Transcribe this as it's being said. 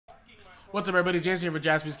What's up, everybody? Jason here for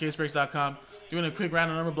JaspysCaseBreaks.com. Doing a quick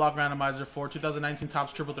random number block randomizer for 2019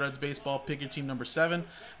 Topps Triple Threads Baseball. Pick your team number 7.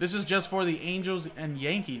 This is just for the Angels and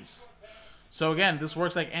Yankees. So again, this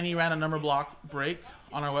works like any random number block break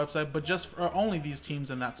on our website, but just for only these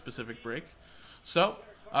teams in that specific break. So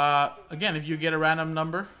again, if you get a random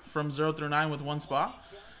number from 0 through 9 with one spot,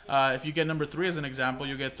 if you get number 3 as an example,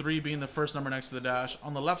 you get 3 being the first number next to the dash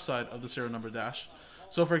on the left side of the serial number dash.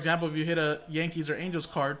 So, for example, if you hit a Yankees or Angels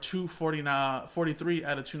card, 43 out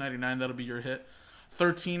of 299, that'll be your hit.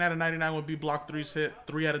 13 out of 99 would be block 3's hit.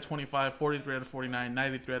 3 out of 25, 43 out of 49,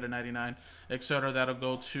 93 out of 99, etc. That'll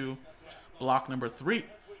go to block number 3.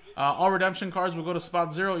 All redemption cards will go to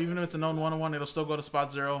spot 0. Even if it's a known 1-on-1, it'll still go to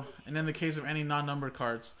spot 0. And in the case of any non-numbered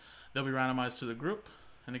cards, they'll be randomized to the group.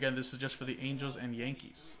 And again, this is just for the Angels and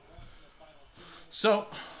Yankees. So,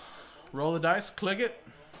 roll the dice, click it.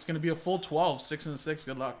 It's going to be a full 12, 6 and 6.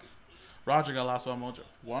 Good luck. Roger got last spot mojo.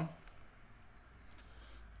 1,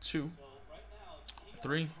 2,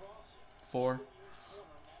 3, 4,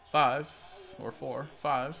 5, or 4,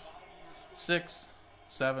 5, 6,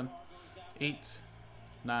 7, 8,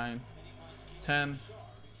 9, 10,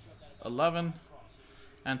 11,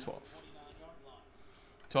 and 12.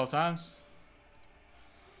 12 times.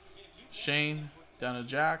 Shane down to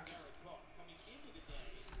Jack.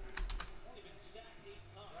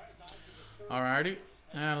 Alrighty,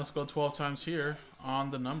 and let's go 12 times here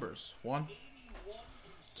on the numbers. 1,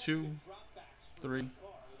 2, 3,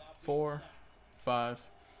 4, 5,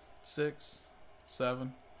 6,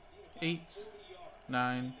 7, 8,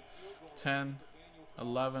 9, 10,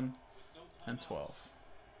 11, and 12.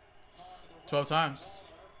 12 times.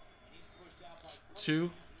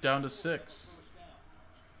 2 down to 6.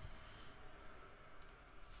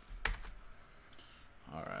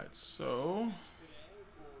 Alright, so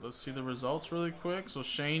let's see the results really quick. So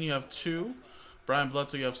Shane, you have 2. Brian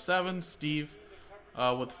Bledsoe, you have 7. Steve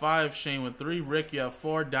with 5. Shane with 3. Rick, you have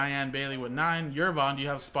 4. Diane Bailey with 9. Yervon, you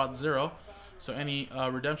have spot 0. So any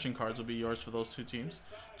redemption cards will be yours for those two teams.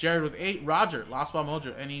 Jared with 8. Roger, last spot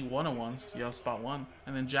mojo. Any one-on-ones, you have spot 1.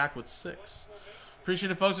 And then Jack with 6.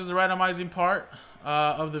 Appreciate it, folks. This is the randomizing part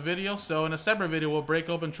of the video. So in a separate video, we'll break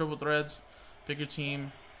open triple threads. Pick your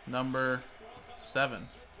team number 7.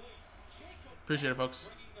 Appreciate it, folks.